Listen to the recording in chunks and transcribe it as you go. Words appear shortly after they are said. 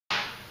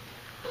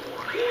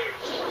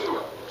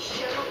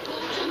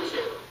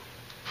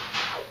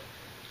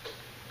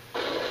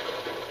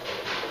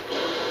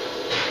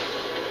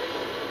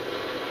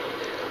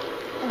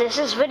This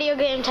is video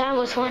game time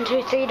with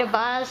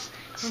 123dabozz.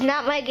 This is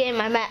not my game.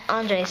 I'm at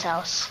Andre's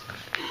house.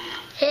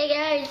 Hey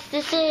guys,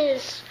 this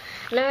is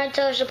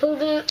Naruto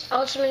Shippuden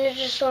Ultimate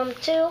Ninja Storm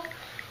 2.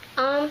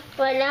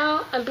 Right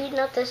now I'm beating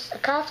up this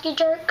Akatsuki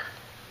jerk.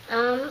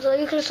 So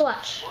you can just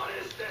watch.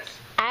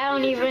 I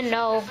don't even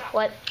know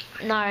what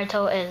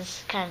Naruto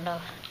is, kind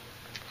of.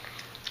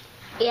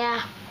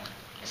 Yeah.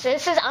 So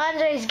this is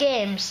Andre's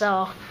game, so.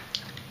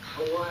 A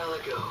while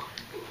ago.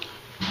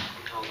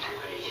 No way.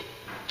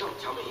 Don't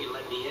tell me he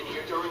let me in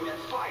here during that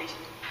fight.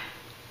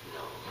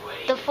 No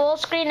way. The full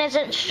screen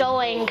isn't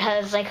showing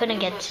because I couldn't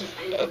get to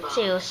it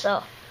too,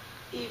 so.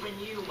 Even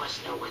you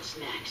must know what's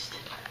next.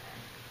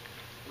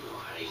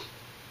 Why?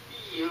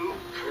 You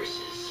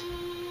curses.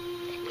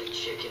 Like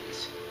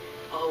chickens.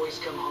 Always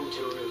come home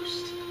to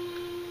roost.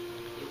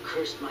 You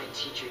cursed my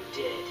teacher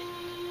dead.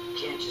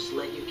 Can't just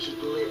let you keep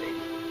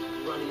living,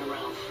 running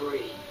around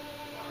free.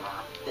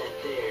 That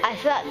there. I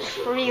thought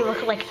free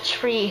looked like a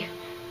tree.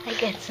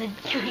 Like it's a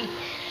tree.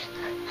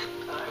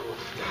 I will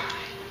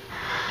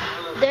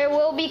die. There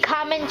will be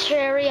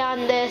commentary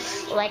on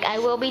this. Like, I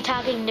will be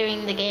talking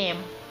during the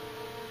game.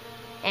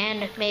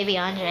 And maybe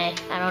Andre.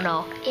 I don't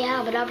know.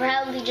 Yeah, but I'll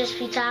probably just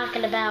be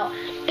talking about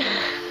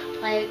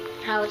like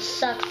how it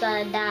sucks that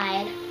I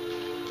died.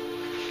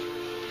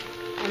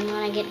 And when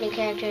I get new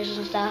characters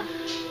and stuff.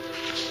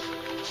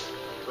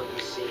 But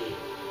you see,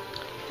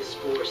 this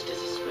forest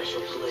is a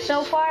special place.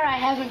 So far, I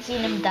haven't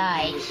seen him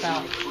die, You so.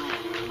 and the clan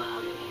are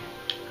allowed in here.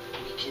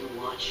 We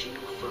can watch you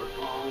for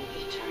all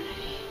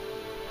eternity.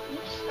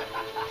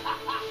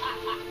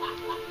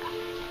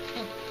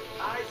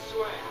 I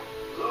swear,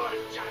 Lord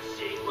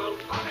Jashin will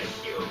punish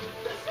you.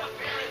 The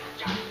severest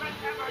judgment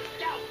ever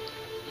dealt.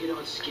 You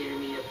don't scare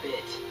me a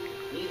bit.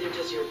 Neither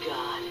does your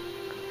God.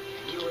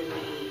 You and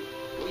me,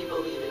 we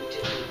believe in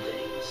different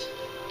things.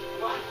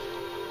 What?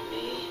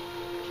 Me?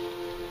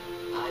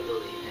 I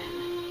believe in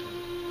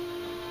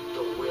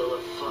the will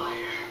of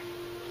fire.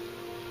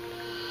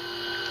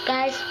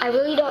 Guys, I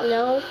really don't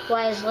know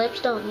why his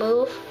lips don't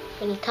move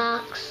when he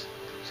talks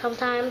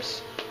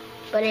sometimes,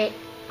 but it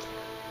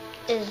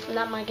is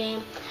not my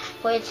game.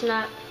 Well, it's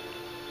not.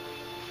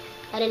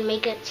 I didn't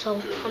make it,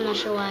 so I'm not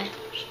sure why.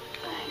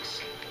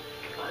 Thanks.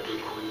 I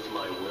bequeath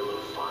my will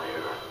of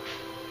fire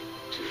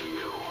to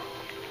you.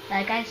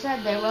 Like I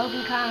said, there will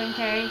be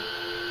commentary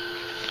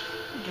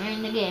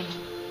during the game.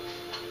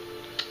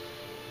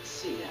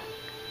 See ya.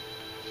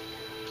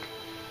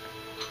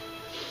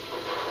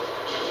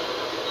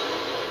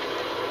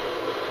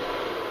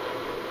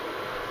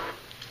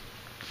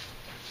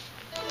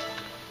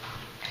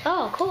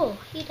 Oh, cool.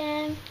 He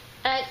done.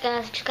 Alright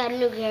guys, just got a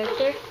new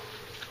character.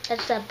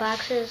 That's the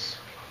boxes.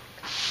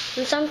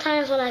 And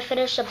sometimes when I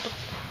finish a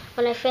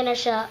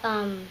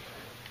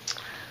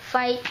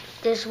fight,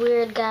 this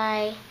weird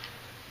guy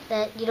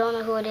that you don't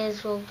know who it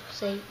is will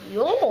say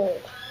yo.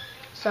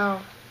 So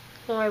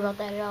don't worry about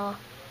that at all.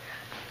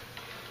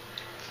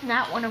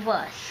 Not one of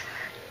us.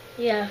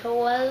 Yeah, if it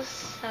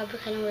was, that would be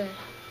kind of weird.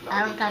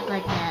 I don't talk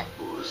like that.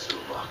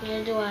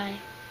 Neither do I.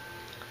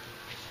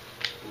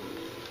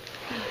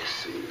 I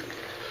see.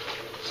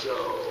 So,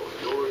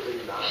 you're the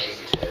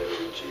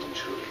nine-tailed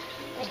Jinchuriki.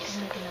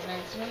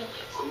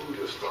 Who'd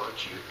have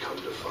thought you'd come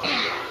to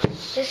find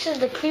us? This is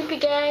the creepy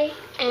guy,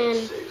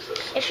 and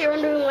if you're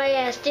wondering why he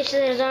has stitches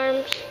in his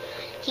arms,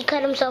 he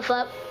cut himself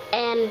up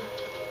and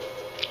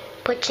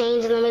put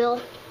chains in the middle,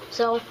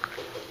 so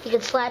he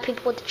could slap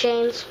people with the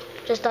chains.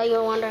 Just thought you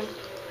were wondering.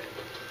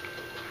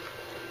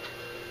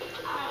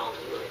 I'll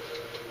do it.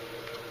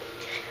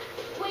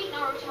 Wait,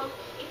 Naruto.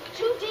 It's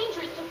too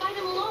dangerous to fight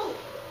him alone.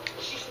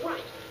 She's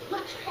right.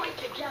 Let's fight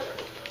together.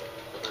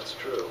 That's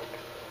true.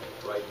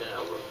 Right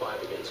now, we're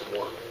 5 against 1.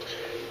 We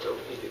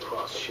don't need to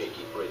cross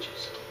shaky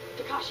bridges.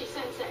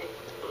 Kakashi-sensei,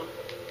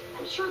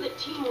 I'm sure that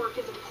teamwork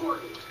is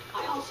important.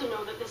 I also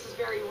know that this is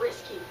very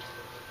risky.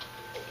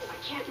 I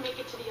can't make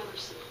it to the other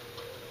side.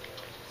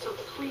 So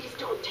please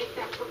don't take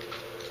that from me.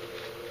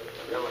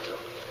 Yamato,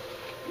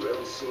 you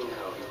haven't seen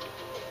how he...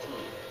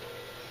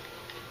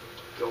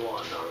 Go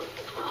on,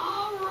 Naruto.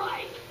 All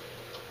right.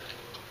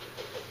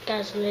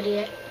 Guy's an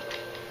idiot.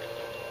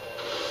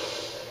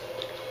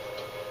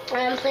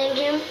 I'm playing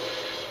him,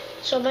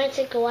 so it might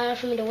take a while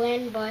for me to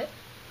win, but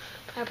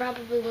I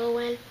probably will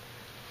win.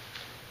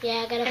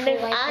 Yeah, I got a And full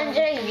if life.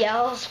 Andre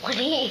yells when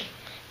he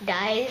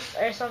dies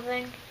or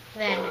something,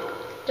 then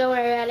Don't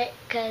worry about it,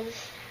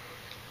 because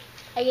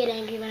I get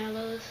angry when I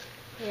lose.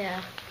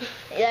 yeah.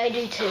 Yeah, I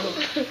do too.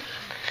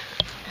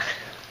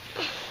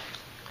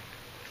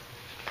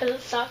 Because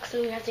it sucks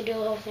and you have to do the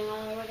whole thing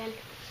all over again.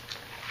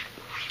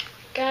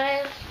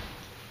 Guys,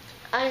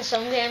 On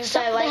some games so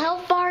I the like.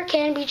 health bar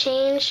can be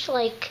changed.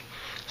 Like,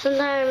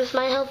 sometimes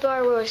my health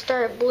bar will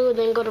start blue,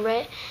 then go to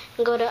red,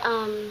 and go to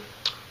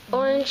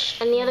orange,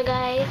 and the other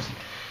guys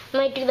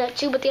might do that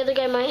too, but the other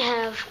guy might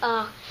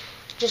have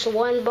just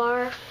one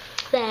bar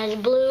that has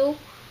blue,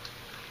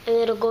 and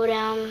it'll go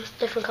down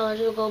different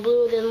colors. It'll go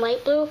blue, then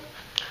light blue,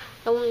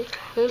 and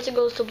once it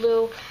goes to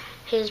blue,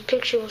 his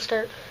picture will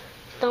start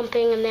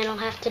thumping, and then I'll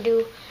have to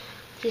do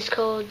these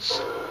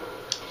codes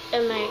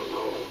in my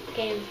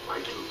game. I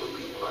do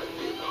believe I've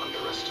been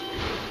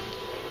underestimated.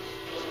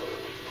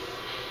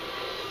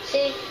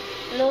 See?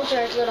 And those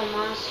are his little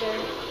monster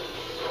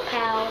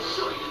pals.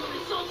 Show you the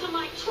results of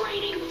my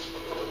training.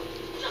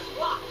 Just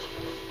watch.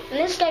 And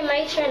this guy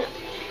might turn.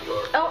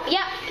 Oh,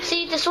 yeah.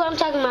 See, this is what I'm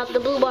talking about. The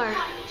blue bar. I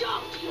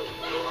dumped you.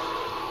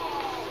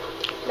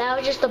 That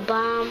was just a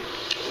bomb.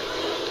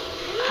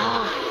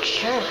 Oh,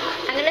 sure.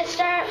 I'm gonna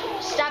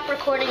stop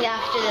recording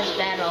after this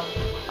battle.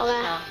 Okay. So,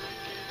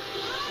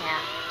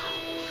 yeah.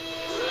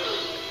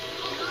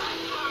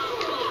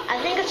 I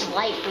think it's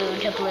light blue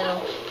to blue.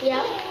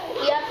 Yep.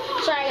 Yep.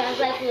 Sorry, guys.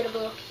 Light blue to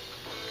blue.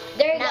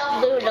 There you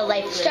Not go. blue to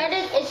light blue.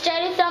 It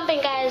started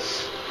thumping,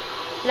 guys.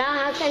 Now I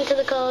have to enter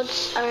the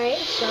codes. Alright,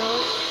 so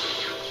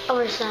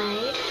over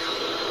side,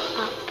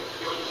 up,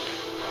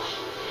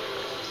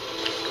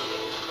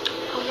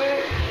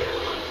 over,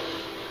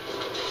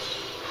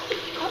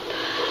 up,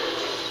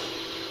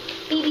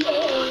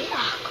 BBAA.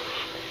 Oh,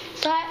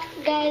 sorry,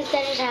 guys,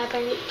 that just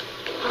happened.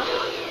 Up,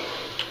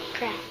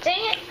 crap.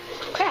 Dang it.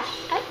 Crap.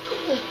 Up.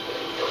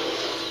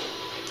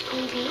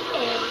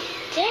 BBA.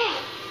 Dang.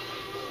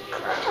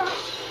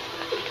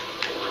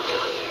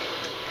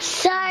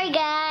 Sorry,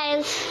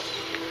 guys.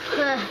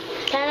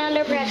 Kind of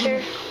under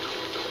pressure.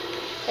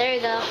 There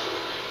you go.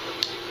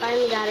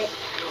 Finally got it.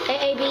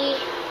 AAB.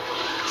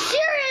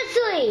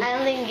 Seriously? I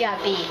don't think you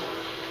got B.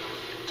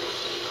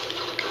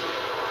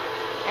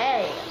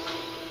 There you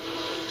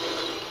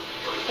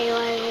go.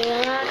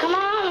 AYB. Come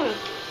on.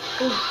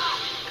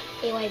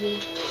 AYB.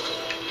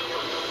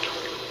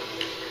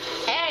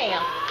 There you go.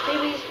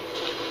 Baby.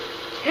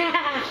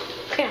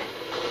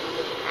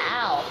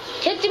 Ow.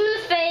 Kicked him in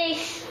the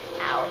face.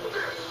 Ow.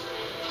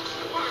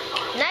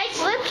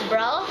 Nice lips,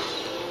 bro.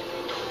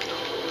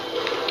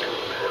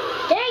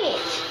 Dang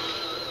it.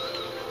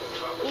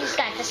 You just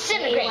got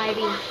disintegrated.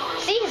 AYB.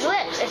 See his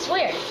lips. It's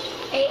weird.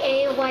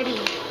 AAYB.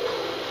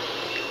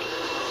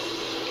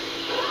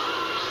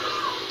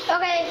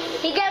 Okay,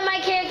 he got my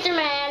character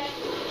mad.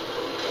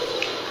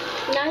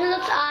 Now he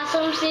looks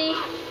awesome, see?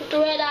 With the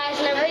red eyes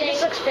and No, he everything.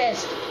 just looks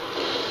pissed.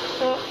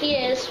 Well, he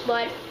is,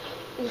 but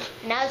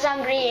Now it's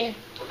on green.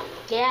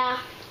 yeah,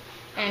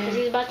 because And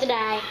he's about to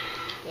die.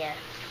 yeah.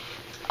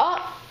 Oh,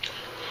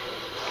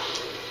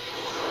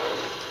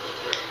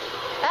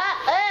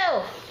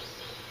 Oh.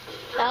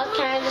 that was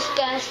kind of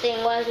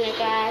disgusting, wasn't it,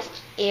 guys?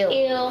 Ew.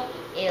 Ew.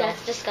 Ew.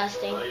 That's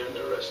disgusting. I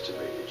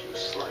underestimated you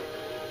slightly.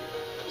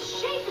 The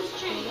shape has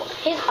changed.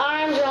 His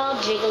arms are all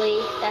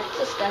jiggly. That's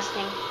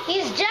disgusting.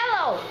 He's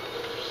Jello.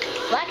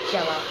 Black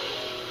Jello.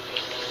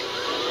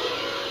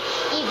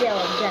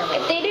 Evil Jello.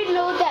 If they didn't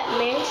know what that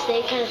meant,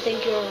 they kind of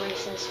think you're a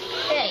racist.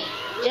 Hey.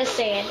 Just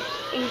saying.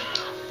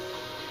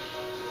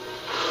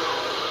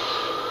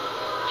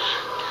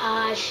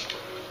 Gosh,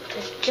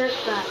 this jerk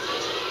butt.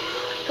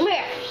 Come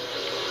here.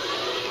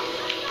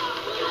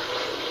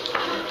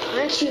 Why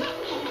don't you?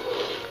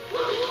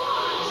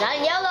 He's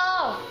on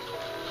yellow.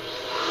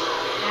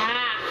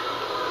 Ah.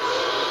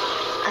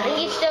 I think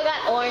he's still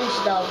got orange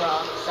though,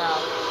 bro. So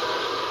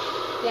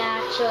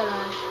Yeah, should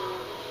have.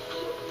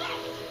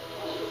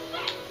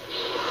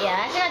 yeah,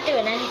 that's not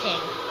doing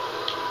anything.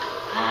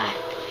 God.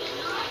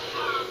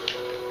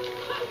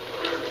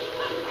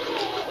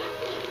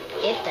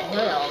 Eat the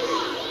noodles.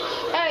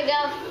 There we go.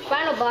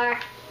 Final bar.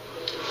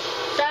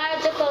 Sorry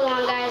it took so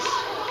long, guys.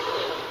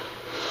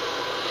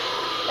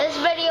 This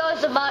video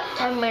is about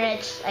 10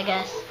 minutes, I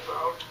guess.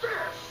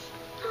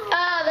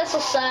 Oh, this will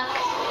suck.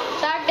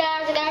 Sorry,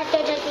 guys. I gotta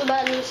start checking the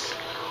buttons.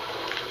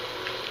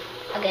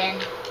 Again.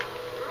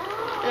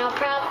 And I'll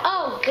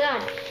oh,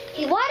 God.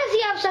 Why does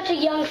he have such a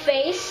young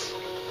face?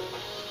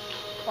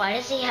 Why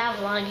does he have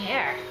long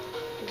hair?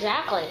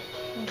 Exactly.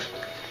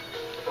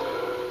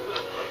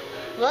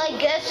 Well, I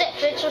guess it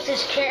fits with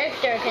his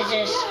character because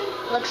there's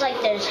looks like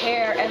there's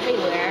hair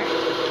everywhere.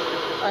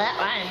 Well, that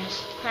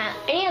rhymes. Huh.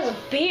 And he has a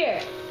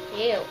beard.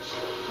 Ew.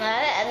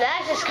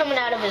 That's just coming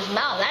out of his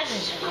mouth. That's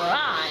just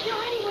wrong. Is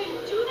there any way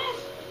to do this?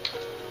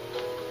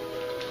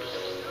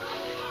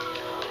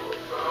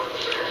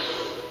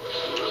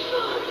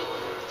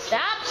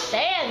 Stop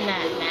saying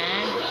that,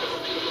 man.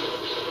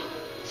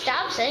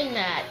 Stop saying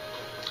that.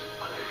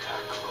 An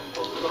attack from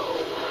below.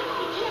 It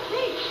can't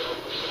be.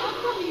 Up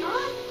from the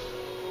earth?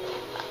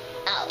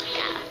 Oh,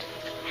 God.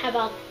 How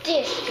about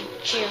this, big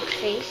jerk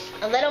face?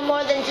 A little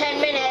more than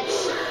 10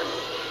 minutes.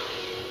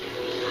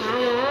 Come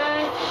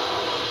on.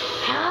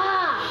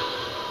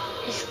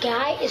 Ah! This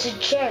guy is a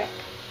jerk.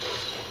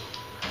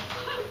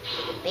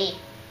 B.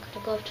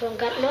 Gotta go up to him.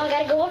 No, I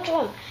gotta go up to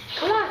him.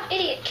 Come on,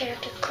 idiot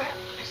character. Crap.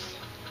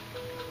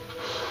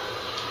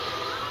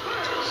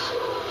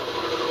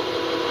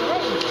 How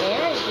much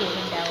damage do you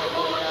think that would do,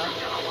 though?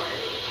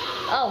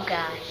 Oh,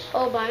 gosh.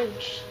 Oh,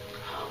 bunch.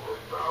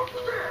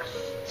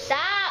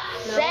 Stop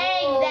No.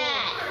 saying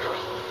that.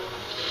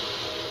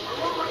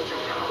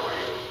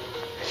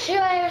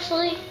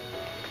 Seriously?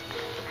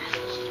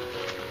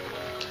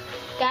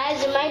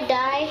 Guys, it might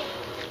die.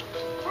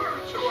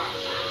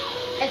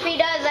 If he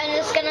does, I'm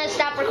just gonna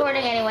stop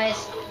recording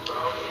anyways.